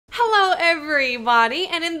everybody,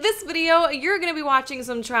 and in this video you're going to be watching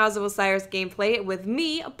some Trials of Osiris gameplay with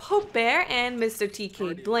me, Pope Bear, and Mr.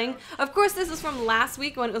 TK Bling. Of course, this is from last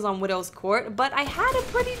week when it was on Widow's Court, but I had a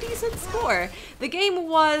pretty decent score. The game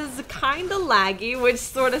was kinda laggy, which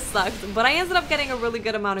sorta sucked, but I ended up getting a really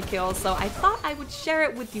good amount of kills, so I thought I would share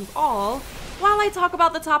it with you all while I talk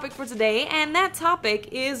about the topic for today, and that topic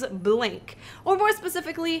is Blink, or more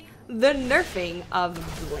specifically, the nerfing of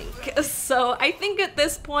Blink. So I think at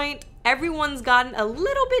this point, everyone's gotten a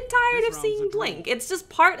little bit tired of seeing Blink. It's just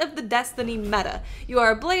part of the Destiny meta. You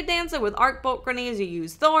are a blade dancer with arc bolt grenades, you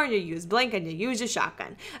use Thorn, you use Blink, and you use your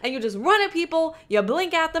shotgun. And you just run at people, you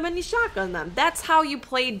blink at them, and you shotgun them. That's how you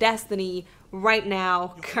play Destiny right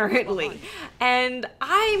now, currently. And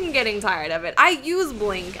I'm getting tired of it. I use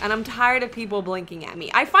Blink, and I'm tired of people blinking at me.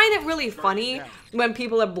 I find it really funny when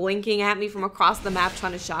people are blinking at me from across the map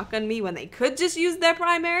trying to shotgun me when they could just use their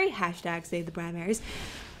primary. Hashtag save the primaries.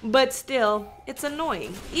 But still, it's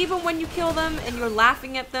annoying. Even when you kill them and you're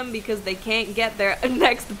laughing at them because they can't get their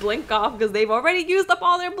next blink off because they've already used up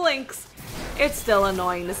all their blinks, it's still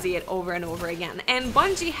annoying to see it over and over again. And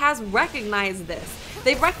Bungie has recognized this.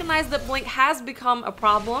 They've recognized that Blink has become a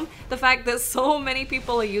problem. The fact that so many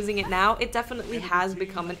people are using it now, it definitely has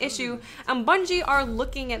become an issue. And Bungie are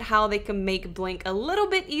looking at how they can make Blink a little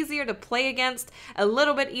bit easier to play against, a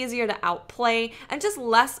little bit easier to outplay, and just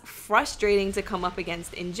less frustrating to come up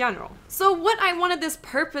against in general. So what I wanted this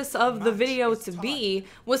purpose of the video to be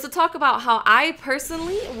was to talk about how I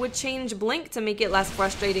personally would change Blink to make it less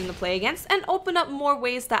frustrating to play against and open up more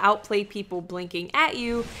ways to outplay people blinking at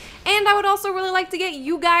you. And I would also really like to get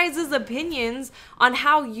you guys' opinions on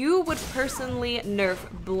how you would personally nerf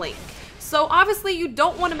Blink. So obviously you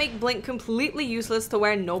don't want to make Blink completely useless to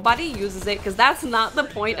where nobody uses it, because that's not the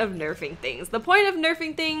point of nerfing things. The point of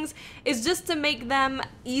nerfing things is just to make them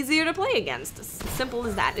easier to play against. Simple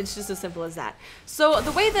as that. It's just as simple as that. So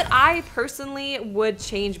the way that I personally would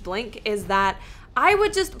change Blink is that I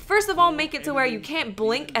would just, first of all, make it to where you can't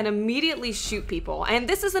blink and immediately shoot people. And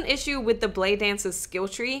this is an issue with the Blade Dancer's skill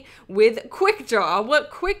tree with Quick Draw. What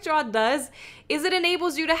Quick Draw does is it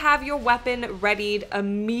enables you to have your weapon readied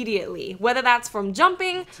immediately. Whether that's from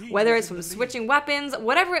jumping, whether it's from switching weapons,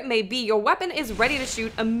 whatever it may be, your weapon is ready to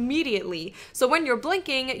shoot immediately. So when you're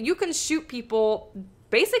blinking, you can shoot people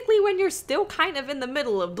basically when you're still kind of in the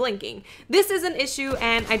middle of blinking. This is an issue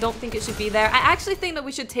and I don't think it should be there. I actually think that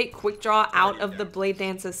we should take Quick Draw out of the Blade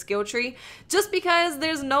Dancer skill tree just because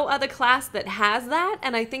there's no other class that has that,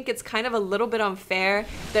 and I think it's kind of a little bit unfair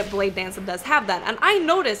that Blade Dancer does have that. And I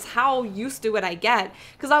notice how used to it I get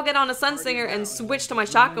because I'll get on a Sunsinger and switch to my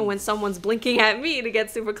shotgun when someone's blinking at me to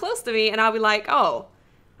get super close to me, and I'll be like, oh,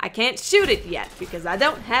 I can't shoot it yet because I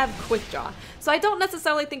don't have Quick Draw. So I don't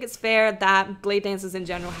necessarily think it's fair that Blade Dancers in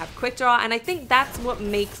general have Quick Draw, and I think that's what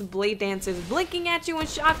makes Blade Dancers blinking at you and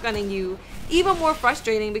shotgunning you even more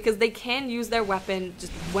frustrating because they can use their weapon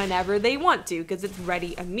just whenever they want to because it's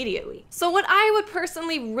ready immediately. So what I would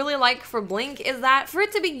personally really like for Blink is that for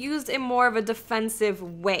it to be used in more of a defensive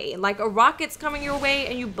way. Like a rocket's coming your way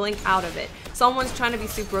and you blink out of it. Someone's trying to be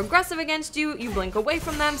super aggressive against you, you blink away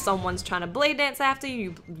from them. Someone's trying to blade dance after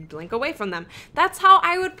you, you blink away from them. That's how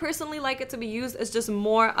I would personally like it to be used, as just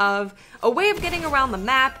more of a way of getting around the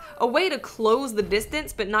map, a way to close the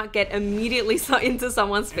distance but not get immediately into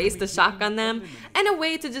someone's face to shotgun them, and a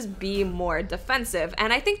way to just be more defensive.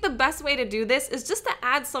 And I think the best way to do this is just to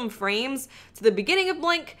add some frames to the beginning of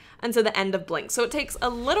Blink and to the end of Blink. So it takes a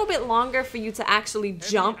little bit longer for you to actually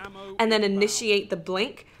jump and then initiate the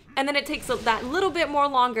blink. And then it takes that little bit more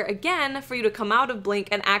longer again for you to come out of Blink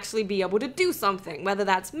and actually be able to do something, whether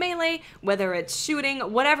that's melee, whether it's shooting,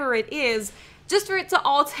 whatever it is, just for it to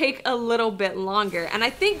all take a little bit longer. And I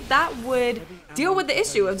think that would deal with the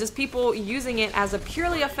issue of just people using it as a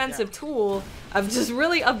purely offensive tool of just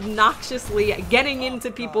really obnoxiously getting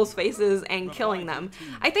into people's faces and killing them.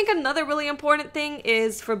 I think another really important thing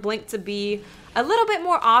is for Blink to be a little bit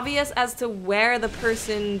more obvious as to where the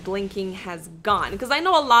person blinking has gone, because I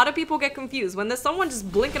know a lot of people get confused when there's someone just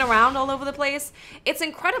blinking around all over the place. It's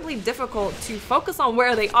incredibly difficult to focus on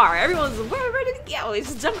where they are. Everyone's where did he go? He's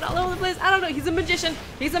just jumping all over the place. I don't know. He's a magician.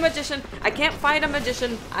 He's a magician. I can't fight a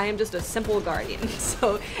magician. I am just a simple guardian.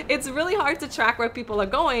 So it's really hard to track where people are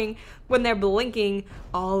going when they're blinking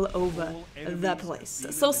all over the place.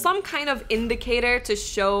 So some kind of indicator to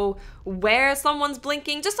show where someone's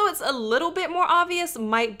blinking, just so it's a little bit more obvious,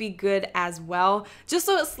 might be good as well, just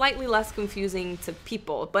so it's slightly less confusing to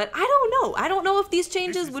people. But I don't know. I don't know if these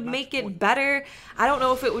changes would make it better. I don't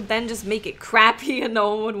know if it would then just make it crappy and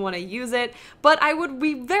no one would want to use it. But I would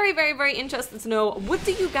be very, very, very interested to know, what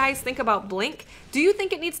do you guys think about Blink? Do you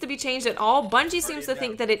think it needs to be changed at all? Bungie seems to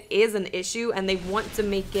think that it is an issue and they want to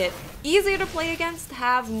make it easier to play against,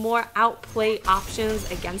 have more outplay options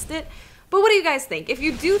against it. But what do you guys think? If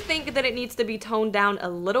you do think that it needs to be toned down a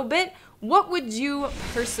little bit, what would you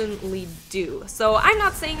personally do? So I'm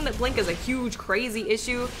not saying that Blink is a huge, crazy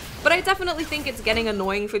issue, but I definitely think it's getting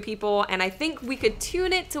annoying for people, and I think we could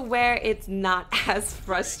tune it to where it's not as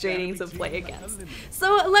frustrating to play against.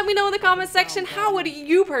 So let me know in the comment section, how would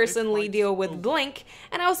you personally deal with Blink?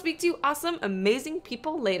 And I'll speak to you awesome, amazing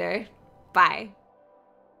people later. Bye.